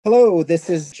Hello, this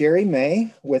is Jerry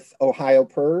May with Ohio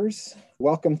PERS.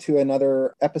 Welcome to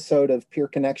another episode of Peer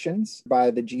Connections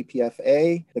by the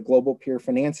GPFA, the Global Peer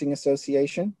Financing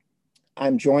Association.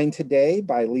 I'm joined today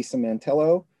by Lisa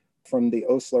Mantello from the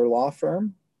Osler Law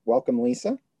Firm. Welcome,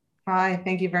 Lisa. Hi,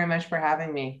 thank you very much for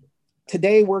having me.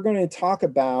 Today, we're going to talk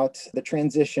about the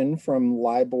transition from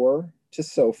LIBOR to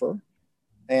SOFR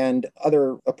and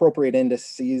other appropriate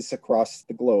indices across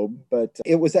the globe. But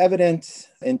it was evident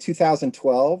in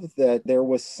 2012 that there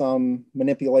was some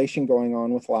manipulation going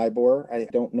on with LIBOR. I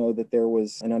don't know that there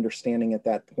was an understanding at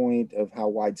that point of how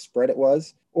widespread it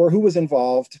was or who was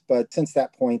involved, but since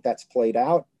that point, that's played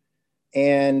out.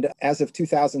 And as of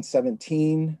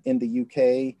 2017 in the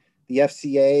UK, the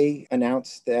FCA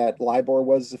announced that LIBOR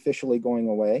was officially going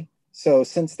away. So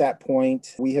since that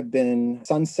point, we have been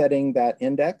sunsetting that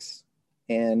index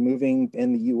and moving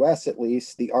in the US, at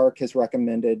least. The ARC has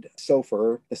recommended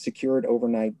SOFR, the Secured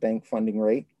Overnight Bank Funding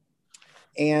Rate.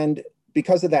 And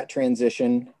because of that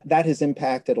transition, that has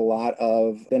impacted a lot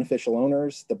of beneficial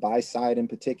owners, the buy side in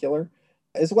particular,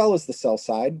 as well as the sell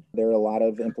side. There are a lot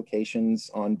of implications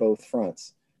on both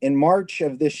fronts. In March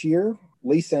of this year,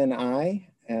 Lisa and I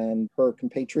and her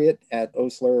compatriot at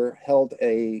Osler held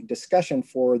a discussion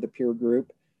for the peer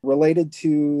group related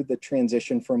to the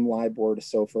transition from LIBOR to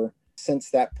SOFR.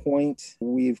 Since that point,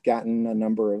 we've gotten a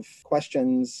number of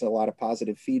questions, a lot of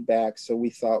positive feedback. So we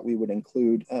thought we would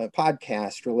include a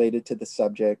podcast related to the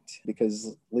subject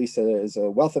because Lisa is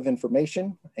a wealth of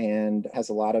information and has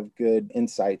a lot of good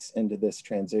insights into this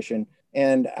transition.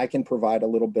 And I can provide a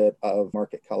little bit of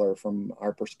market color from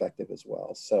our perspective as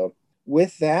well. So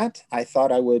with that, I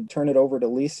thought I would turn it over to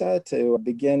Lisa to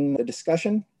begin the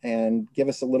discussion and give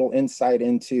us a little insight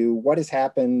into what has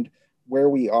happened, where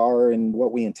we are, and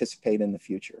what we anticipate in the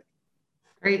future.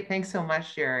 Great. Thanks so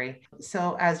much, Jerry.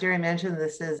 So as Jerry mentioned,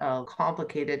 this is a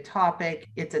complicated topic.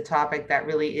 It's a topic that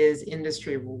really is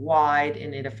industry wide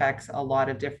and it affects a lot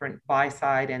of different buy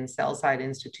side and sell side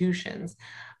institutions.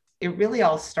 It really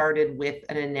all started with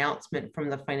an announcement from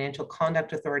the Financial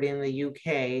Conduct Authority in the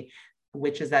UK,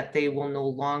 which is that they will no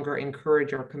longer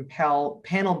encourage or compel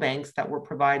panel banks that were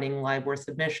providing LIBOR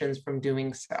submissions from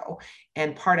doing so.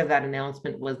 And part of that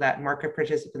announcement was that market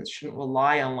participants shouldn't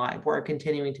rely on LIBOR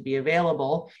continuing to be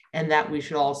available, and that we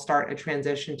should all start a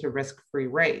transition to risk-free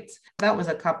rates. That was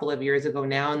a couple of years ago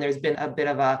now, and there's been a bit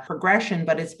of a progression,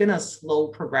 but it's been a slow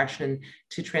progression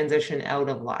to transition out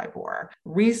of LIBOR.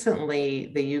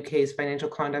 Recently, the UK's Financial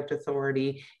Conduct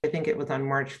Authority, I think it was on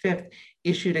March 5th,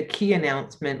 issued a key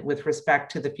announcement with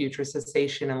respect to the future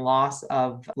cessation and loss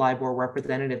of LIBOR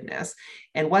representativeness.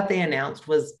 And what they announced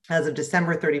was, as of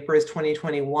December 31st,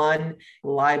 2021,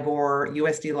 LIBOR,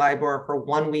 USD LIBOR for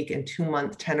 1 week and 2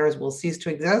 month tenors will cease to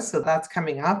exist. So that's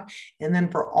coming up. And then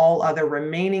for all other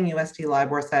remaining USD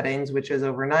LIBOR settings, which is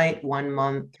overnight, 1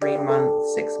 month, 3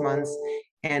 months, 6 months,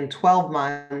 and 12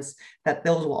 months, that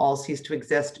those will all cease to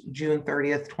exist June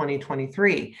 30th,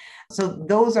 2023. So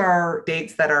those are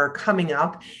dates that are coming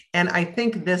up. And I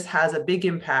think this has a big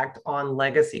impact on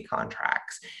legacy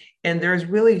contracts. And there's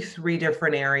really three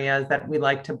different areas that we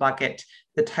like to bucket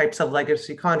the types of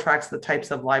legacy contracts, the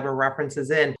types of LIBOR references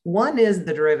in. One is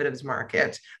the derivatives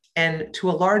market. And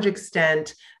to a large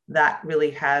extent, that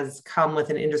really has come with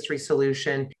an industry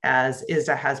solution as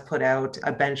ISDA has put out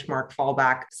a benchmark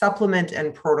fallback supplement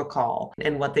and protocol.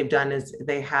 And what they've done is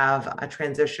they have a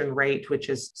transition rate, which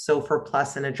is SOFR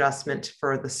plus an adjustment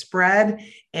for the spread.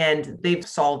 And they've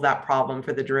solved that problem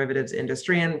for the derivatives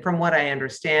industry. And from what I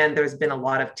understand, there's been a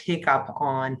lot of take up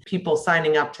on people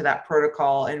signing up to that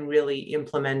protocol and really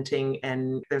implementing,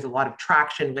 and there's a lot of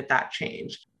traction with that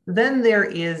change. Then there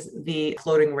is the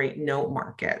floating rate note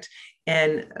market.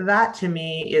 And that to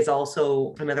me is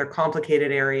also another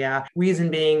complicated area.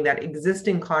 Reason being that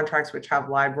existing contracts which have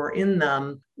LIBOR in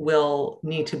them will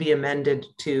need to be amended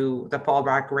to the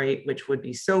fallback rate, which would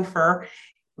be SOFR.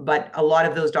 But a lot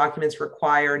of those documents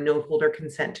require note holder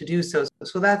consent to do so.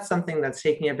 So that's something that's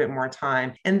taking a bit more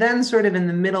time. And then sort of in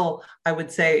the middle, I would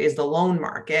say, is the loan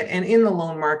market. And in the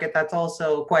loan market, that's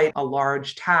also quite a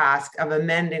large task of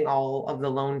amending all of the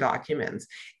loan documents.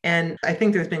 And I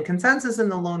think there's been consensus in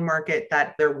the loan market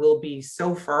that there will be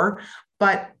SOFR,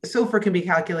 but SOFR can be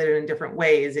calculated in different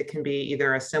ways. It can be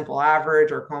either a simple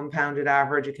average or compounded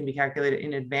average. It can be calculated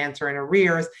in advance or in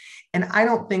arrears. And I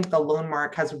don't think the loan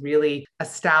mark has really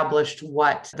established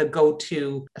what the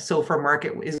go-to SOFR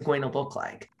market is going to look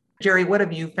like. Jerry, what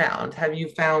have you found? Have you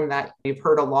found that you've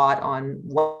heard a lot on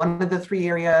one of the three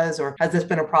areas, or has this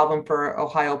been a problem for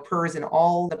Ohio PERS in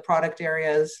all the product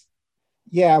areas?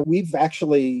 Yeah, we've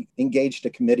actually engaged a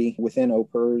committee within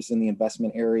OPERS in the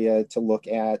investment area to look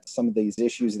at some of these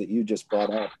issues that you just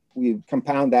brought up. We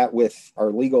compound that with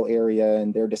our legal area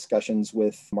and their discussions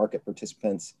with market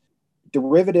participants.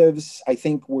 Derivatives, I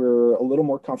think we're a little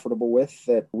more comfortable with,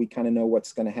 that we kind of know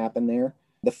what's going to happen there.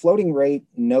 The floating rate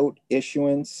note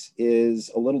issuance is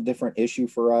a little different issue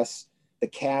for us. The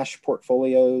cash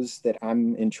portfolios that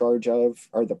I'm in charge of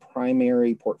are the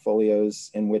primary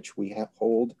portfolios in which we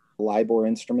hold LIBOR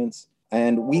instruments.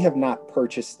 And we have not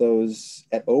purchased those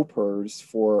at OPERS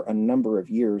for a number of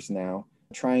years now,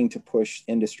 trying to push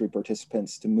industry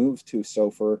participants to move to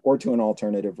SOFR or to an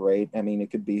alternative rate. I mean, it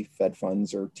could be Fed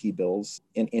funds or T-bills,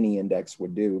 in any index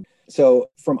would do. So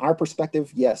from our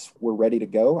perspective, yes, we're ready to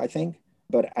go, I think.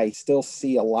 But I still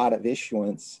see a lot of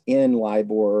issuance in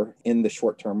LIBOR in the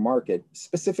short-term market,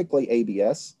 specifically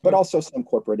ABS, but also some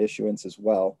corporate issuance as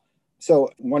well. So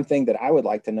one thing that I would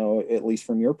like to know, at least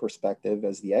from your perspective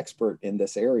as the expert in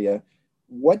this area,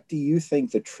 what do you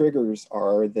think the triggers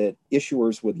are that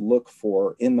issuers would look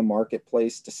for in the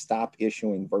marketplace to stop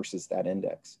issuing versus that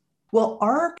index? Well,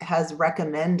 ARC has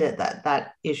recommended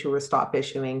that issuers stop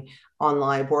issuing on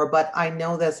LIBOR, but I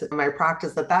know this in my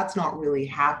practice that that's not really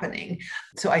happening.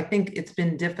 So I think it's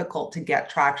been difficult to get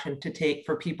traction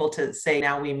for people to say,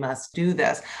 now we must do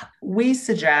this. We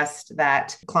suggest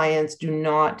that clients do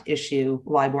not issue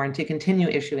LIBOR and to continue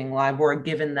issuing LIBOR,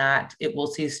 given that it will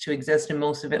cease to exist, and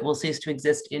most of it will cease to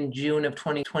exist in June of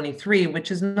 2023,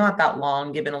 which is not that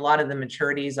long, given a lot of the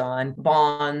maturities on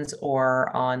bonds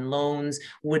or on loans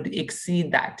would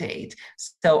exceed that date.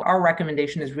 So our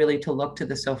recommendation is really to look to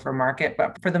the SOFR market.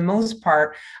 But for the most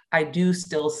part, I do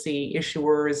still see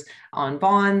issuers on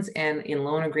bonds and in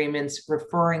loan agreements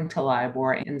referring to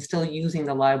LIBOR and still using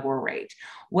the LIBOR rate.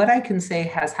 What I can say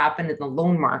has happened in the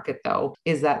loan market, though,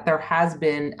 is that there has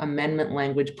been amendment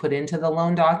language put into the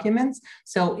loan documents.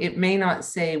 So it may not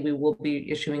say we will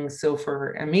be issuing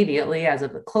SOFR immediately as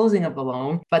of the closing of the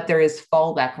loan, but there is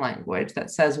fallback language that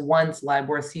says once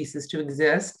LIBOR ceases to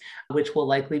exist, which will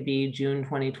likely be June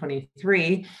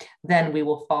 2023, then we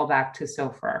will fall back to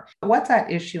SOFR. What's at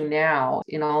issue now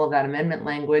in all of that amendment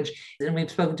language, and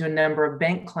we've spoken to a number of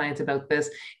bank clients about this,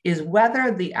 is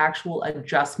whether the actual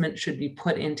adjustment should be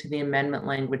put into the amendment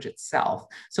language itself.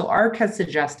 So ARC has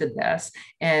suggested this,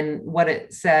 and what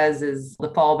it says is the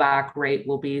fallback rate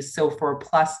will be SOFR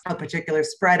plus a particular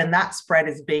spread, and that spread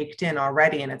is baked in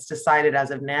already, and it's decided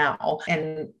as of now.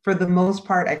 And for the most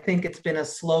part, I think it's been a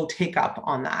slow take up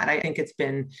on that. I think it's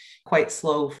been quite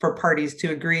slow for parties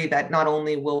to agree that not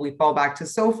only will we fall back to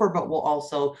SOFR, but we'll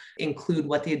also include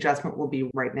what the adjustment will be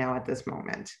right now at this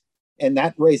moment. And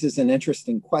that raises an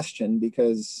interesting question,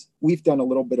 because we've done a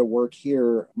little bit of work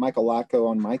here. Michael Latko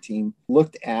on my team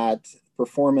looked at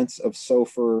performance of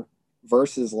SOFR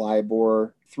versus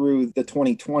LIBOR through the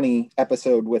 2020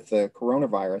 episode with the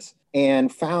coronavirus,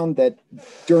 and found that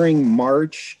during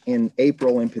March and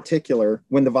April in particular,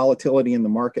 when the volatility in the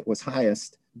market was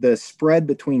highest, the spread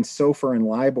between SOFR and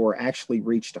LIBOR actually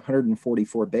reached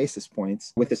 144 basis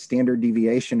points with a standard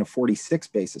deviation of 46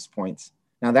 basis points.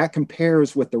 Now that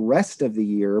compares with the rest of the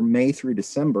year, May through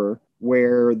December,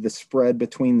 where the spread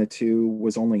between the two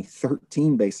was only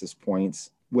 13 basis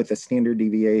points with a standard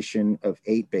deviation of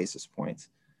 8 basis points.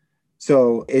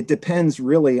 So it depends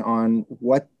really on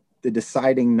what the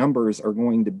deciding numbers are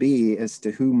going to be as to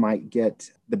who might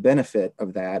get the benefit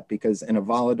of that, because in a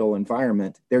volatile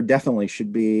environment, there definitely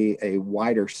should be a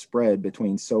wider spread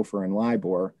between SOFR and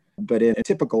LIBOR. But in a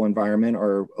typical environment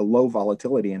or a low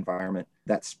volatility environment,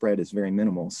 that spread is very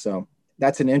minimal. So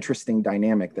that's an interesting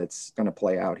dynamic that's going to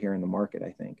play out here in the market,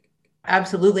 I think.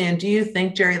 Absolutely. And do you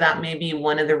think, Jerry, that may be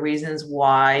one of the reasons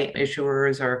why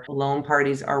issuers or loan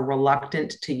parties are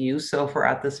reluctant to use SOFR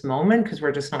at this moment? Because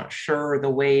we're just not sure the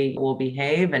way it will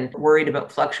behave and worried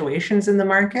about fluctuations in the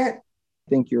market? I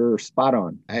think you're spot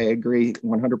on. I agree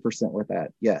 100% with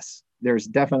that. Yes. There's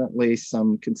definitely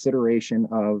some consideration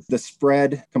of the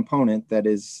spread component that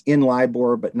is in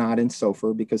LIBOR, but not in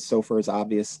SOFR, because SOFR is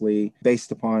obviously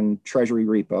based upon Treasury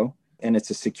repo and it's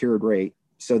a secured rate.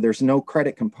 So there's no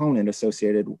credit component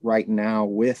associated right now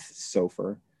with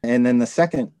SOFR. And then the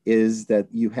second is that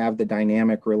you have the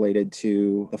dynamic related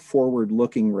to the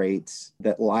forward-looking rates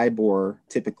that LIBOR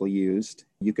typically used.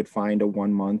 You could find a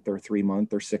 1 month or 3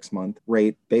 month or 6 month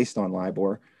rate based on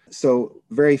LIBOR. So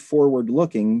very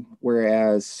forward-looking,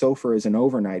 whereas SOFR is an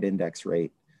overnight index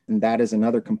rate. And that is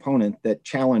another component that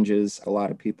challenges a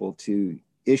lot of people to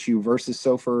issue versus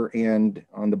SOFR, and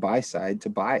on the buy side to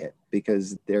buy it,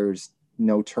 because there's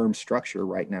no term structure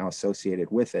right now associated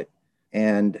with it.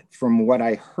 And from what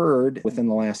I heard within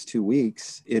the last 2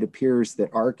 weeks, it appears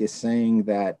that ARC is saying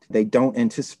that they don't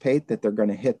anticipate that they're going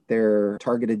to hit their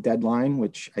targeted deadline,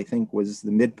 which I think was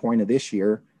the midpoint of this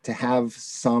year, to have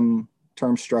some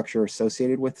term structure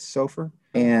associated with SOFR.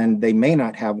 And they may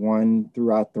not have one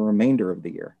throughout the remainder of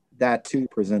the year. That too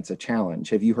presents a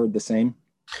challenge. Have you heard the same?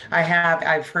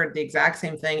 I've heard the exact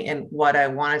same thing. And what I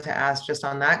wanted to ask just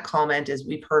on that comment is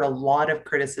we've heard a lot of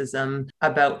criticism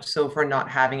about SOFR not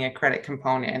having a credit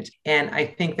component. And I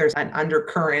think there's an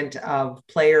undercurrent of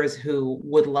players who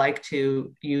would like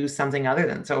to use something other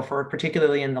than SOFR,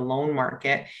 particularly in the loan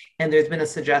market. And there's been a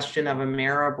suggestion of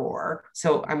Ameribor.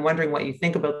 So I'm wondering what you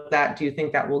think about that. Do you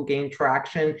think that will gain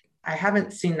traction? I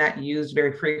haven't seen that used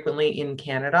very frequently in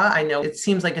Canada. I know it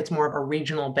seems like it's more of a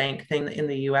regional bank thing in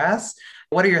the US.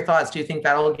 What are your thoughts? Do you think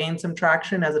that'll gain some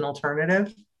traction as an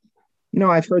alternative?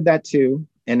 I've heard that too.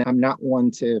 And I'm not one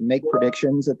to make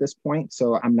predictions at this point,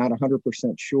 so I'm not 100%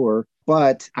 sure.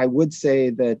 But I would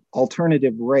say that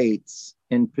alternative rates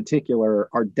in particular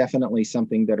are definitely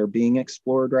something that are being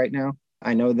explored right now.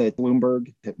 I know that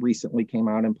Bloomberg recently came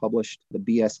out and published the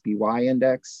BSBY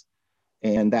index,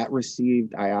 and that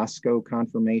received IOSCO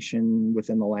confirmation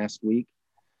within the last week.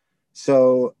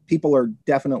 So people are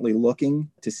definitely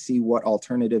looking to see what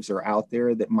alternatives are out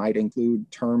there that might include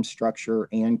term structure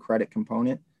and credit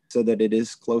component so that it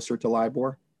is closer to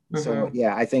LIBOR. Mm-hmm. So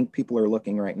yeah, I think people are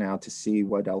looking right now to see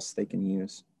what else they can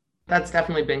use. That's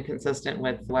definitely been consistent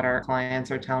with what our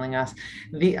clients are telling us.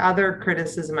 The other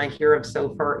criticism I hear of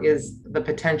SOFR is the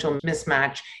potential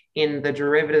mismatch in the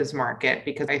derivatives market,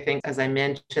 because I think, as I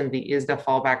mentioned, the ISDA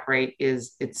fallback rate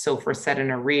it's SOFR set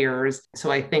in arrears.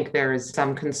 So I think there is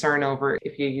some concern over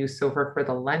if you use SOFR for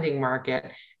the lending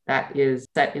market that is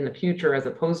set in the future as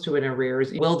opposed to in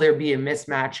arrears, will there be a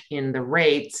mismatch in the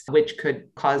rates, which could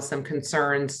cause some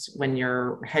concerns when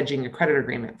you're hedging a credit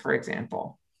agreement, for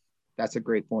example? That's a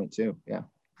great point too. Yeah.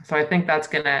 So I think that's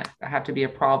going to have to be a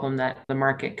problem that the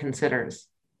market considers.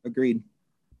 Agreed.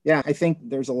 Yeah, I think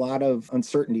there's a lot of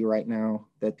uncertainty right now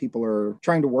that people are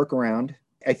trying to work around.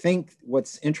 I think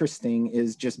what's interesting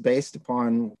is just based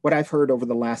upon what I've heard over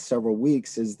the last several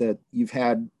weeks is that you've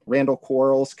had Randall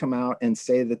Quarles come out and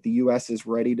say that the US is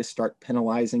ready to start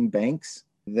penalizing banks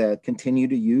that continue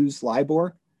to use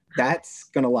LIBOR. That's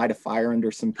going to light a fire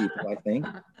under some people, I think.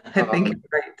 I think you're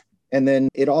right. And then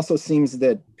it also seems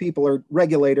that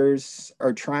regulators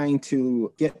are trying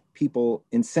to get people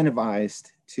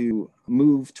incentivized to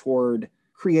move toward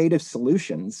creative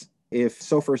solutions. If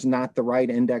SOFR is not the right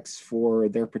index for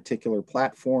their particular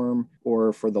platform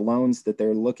or for the loans that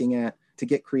they're looking at, to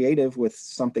get creative with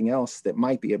something else that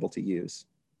might be able to use.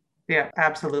 Yeah,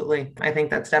 absolutely. I think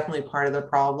that's definitely part of the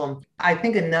problem. I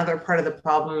think another part of the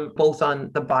problem, both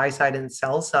on the buy side and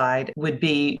sell side, would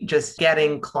be just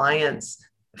getting clients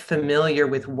familiar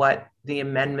with what the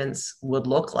amendments would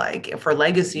look like for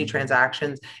legacy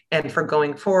transactions and for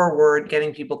going forward,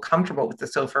 getting people comfortable with the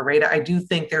SOFR rate. I do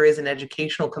think there is an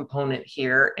educational component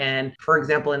here. And for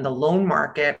example, in the loan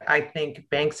market, I think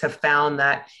banks have found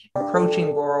that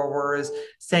approaching borrowers,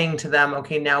 saying to them,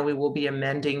 okay, now we will be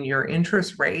amending your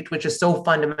interest rate, which is so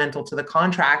fundamental to the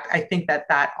contract. I think that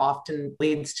often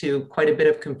leads to quite a bit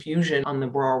of confusion on the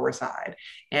borrower side.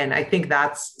 And I think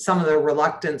that's some of the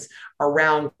reluctance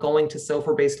around going to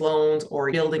SOFR-based loans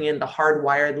or building in the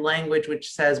hardwired language,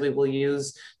 which says we will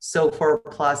use SOFR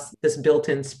plus this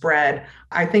built-in spread.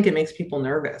 I think it makes people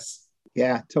nervous.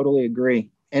 Yeah, totally agree.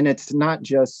 And it's not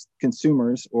just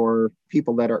consumers or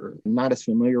people that are not as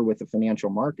familiar with the financial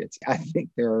markets. I think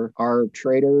there are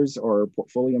traders or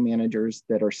portfolio managers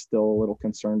that are still a little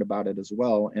concerned about it as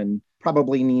well and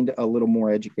probably need a little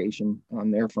more education on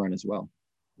their front as well.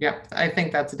 Yeah, I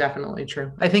think that's definitely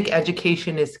true. I think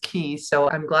education is key. So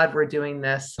I'm glad we're doing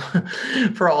this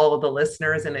for all of the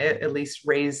listeners and at least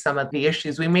raise some of the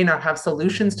issues. We may not have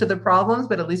solutions to the problems,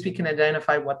 but at least we can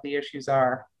identify what the issues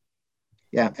are.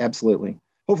 Yeah, absolutely.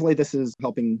 Hopefully this is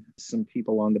helping some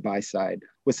people on the buy side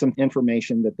with some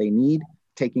information that they need,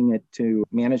 taking it to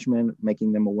management,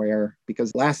 making them aware.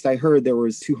 Because last I heard, there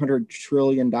was $200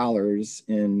 trillion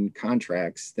in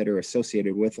contracts that are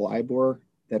associated with LIBOR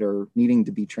that are needing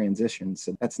to be transitioned.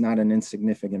 So that's not an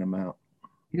insignificant amount.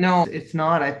 No, it's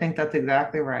not. I think that's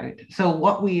exactly right. So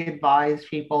what we advise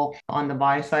people on the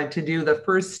buy side to do, the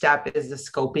first step is the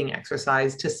scoping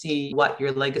exercise to see what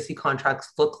your legacy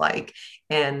contracts look like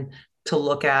and to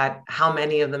look at how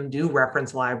many of them do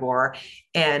reference LIBOR.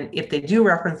 And if they do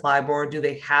reference LIBOR, do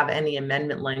they have any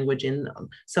amendment language in them?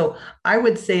 So I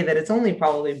would say that it's only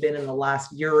probably been in the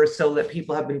last year or so that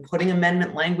people have been putting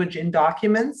amendment language in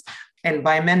documents. And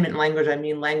by amendment language, I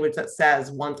mean language that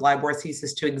says once LIBOR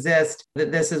ceases to exist,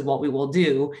 that this is what we will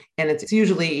do. And it's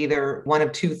usually either one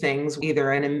of two things,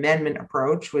 either an amendment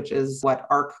approach, which is what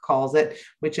ARC calls it,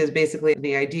 which is basically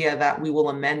the idea that we will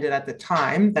amend it at the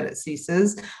time that it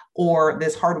ceases, or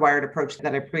this hardwired approach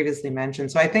that I previously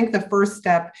mentioned. So I think the first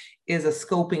step is a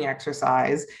scoping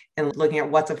exercise and looking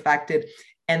at what's affected,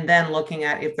 and then looking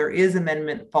at if there is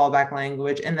amendment fallback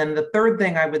language. And then the third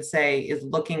thing I would say is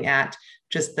looking at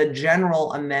just the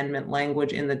general amendment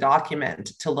language in the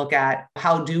document to look at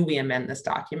how do we amend this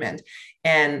document.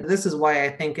 And this is why I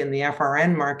think in the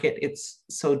FRN market, it's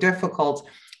so difficult,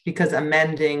 because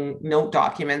amending note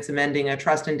documents, amending a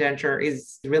trust indenture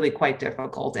is really quite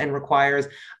difficult and requires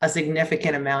a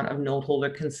significant amount of note holder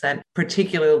consent,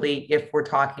 particularly if we're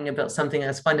talking about something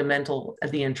as fundamental as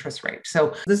the interest rate.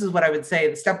 So this is what I would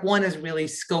say. Step one is really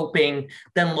scoping,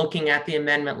 then looking at the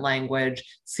amendment language,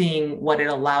 seeing what it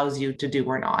allows you to do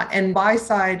or not. And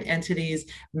buy-side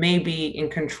entities may be in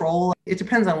control. It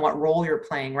depends on what role you're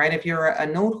playing, right? If you're a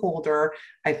note holder,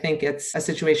 I think it's a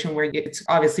situation where it's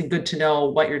obviously good to know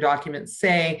what your documents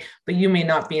say, but you may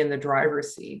not be in the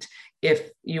driver's seat.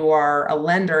 If you are a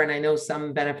lender, and I know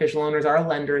some beneficial owners are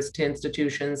lenders to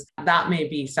institutions, that may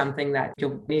be something that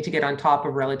you'll need to get on top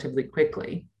of relatively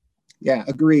quickly. Yeah,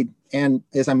 agreed. And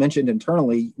as I mentioned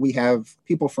internally, we have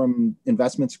people from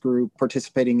Investments Group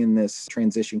participating in this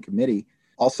transition committee,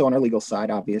 also on our legal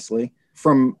side, obviously.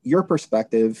 From your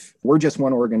perspective, we're just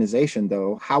one organization,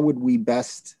 though. How would we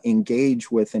best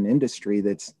engage with an industry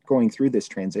that's going through this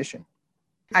transition?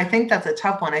 I think that's a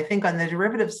tough one. I think on the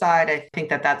derivative side, I think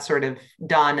that that's sort of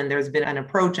done, and there's been an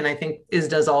approach, and I think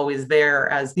ISDA's always there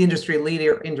as the industry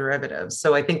leader in derivatives.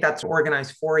 So I think that's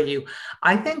organized for you.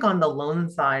 I think on the loan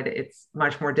side, it's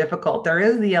much more difficult. There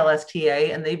is the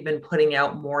LSTA, and they've been putting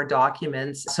out more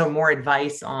documents, so more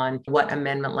advice on what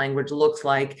amendment language looks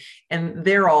like. And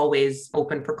they're always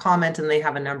open for comment, and they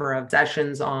have a number of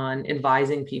sessions on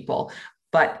advising people.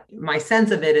 But my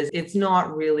sense of it is it's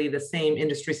not really the same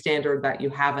industry standard that you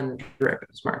have in the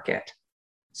derivatives market.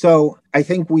 So I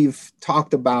think we've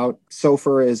talked about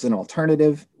SOFR as an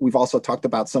alternative. We've also talked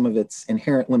about some of its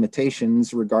inherent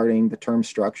limitations regarding the term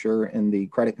structure and the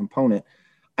credit component.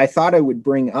 I thought I would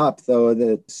bring up, though,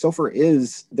 that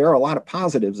SOFR there are a lot of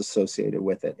positives associated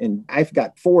with it. And I've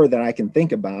got 4 that I can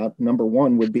think about. Number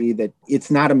 1 would be that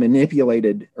it's not a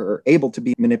manipulated or able to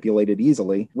be manipulated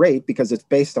easily rate because it's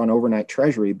based on overnight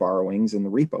treasury borrowings in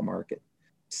the repo market.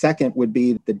 Second would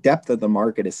be the depth of the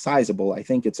market is sizable. I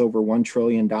think it's over $1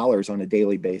 trillion on a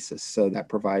daily basis. So that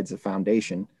provides a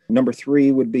foundation. Number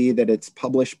 3 would be that it's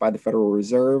published by the Federal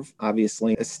Reserve,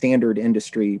 obviously a standard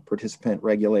industry participant,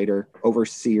 regulator,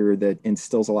 overseer that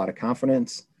instills a lot of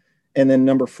confidence. And then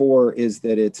number 4 is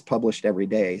that it's published every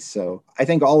day. So I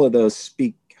think all of those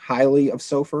speak highly of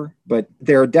SOFR, but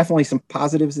there are definitely some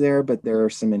positives there, but there are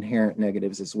some inherent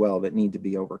negatives as well that need to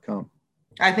be overcome.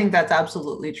 I think that's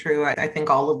absolutely true. I think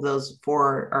all of those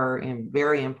 4 are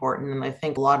very important. And I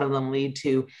think a lot of them lead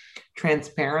to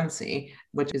transparency,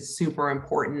 which is super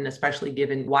important, especially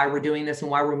given why we're doing this and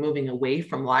why we're moving away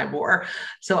from LIBOR.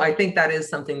 So I think that is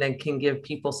something that can give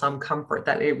people some comfort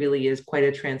that it really is quite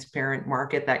a transparent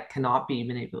market that cannot be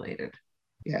manipulated.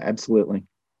 Yeah, absolutely.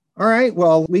 All right.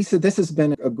 Well, Lisa, this has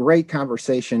been a great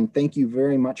conversation. Thank you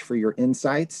very much for your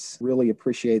insights. Really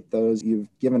appreciate those. You've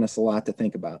given us a lot to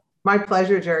think about. My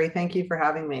pleasure, Jerry. Thank you for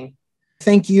having me.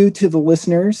 Thank you to the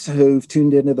listeners who've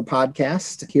tuned into the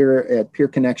podcast here at Peer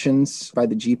Connections by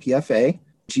the GPFA.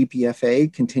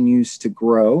 GPFA continues to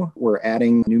grow. We're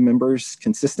adding new members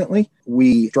consistently.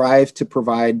 We strive to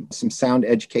provide some sound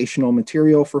educational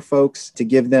material for folks to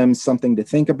give them something to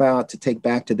think about, to take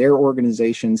back to their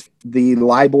organizations. The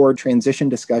LIBOR transition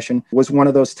discussion was one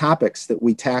of those topics that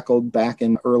we tackled back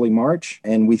in early March,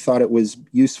 and we thought it was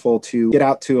useful to get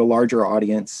out to a larger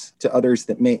audience, to others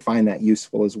that may find that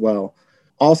useful as well.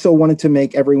 Also wanted to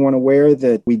make everyone aware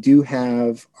that we do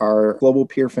have our Global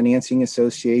Peer Financing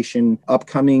Association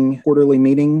upcoming quarterly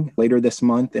meeting later this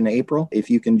month in April. If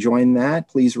you can join that,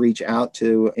 please reach out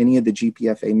to any of the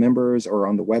GPFA members or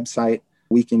on the website.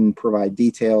 We can provide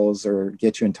details or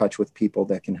get you in touch with people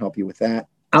that can help you with that.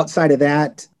 Outside of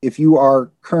that, if you are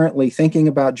currently thinking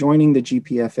about joining the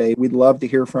GPFA, we'd love to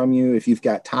hear from you. If you've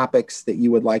got topics that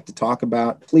you would like to talk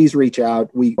about, please reach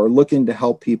out. We are looking to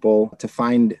help people to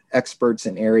find experts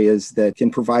in areas that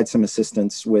can provide some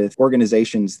assistance with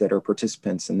organizations that are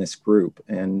participants in this group.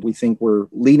 And we think we're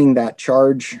leading that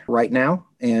charge right now,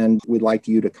 and we'd like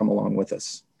you to come along with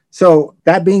us. So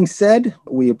that being said,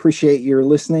 we appreciate your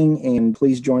listening, and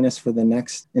please join us for the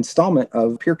next installment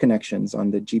of Peer Connections on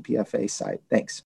the GPFA site. Thanks.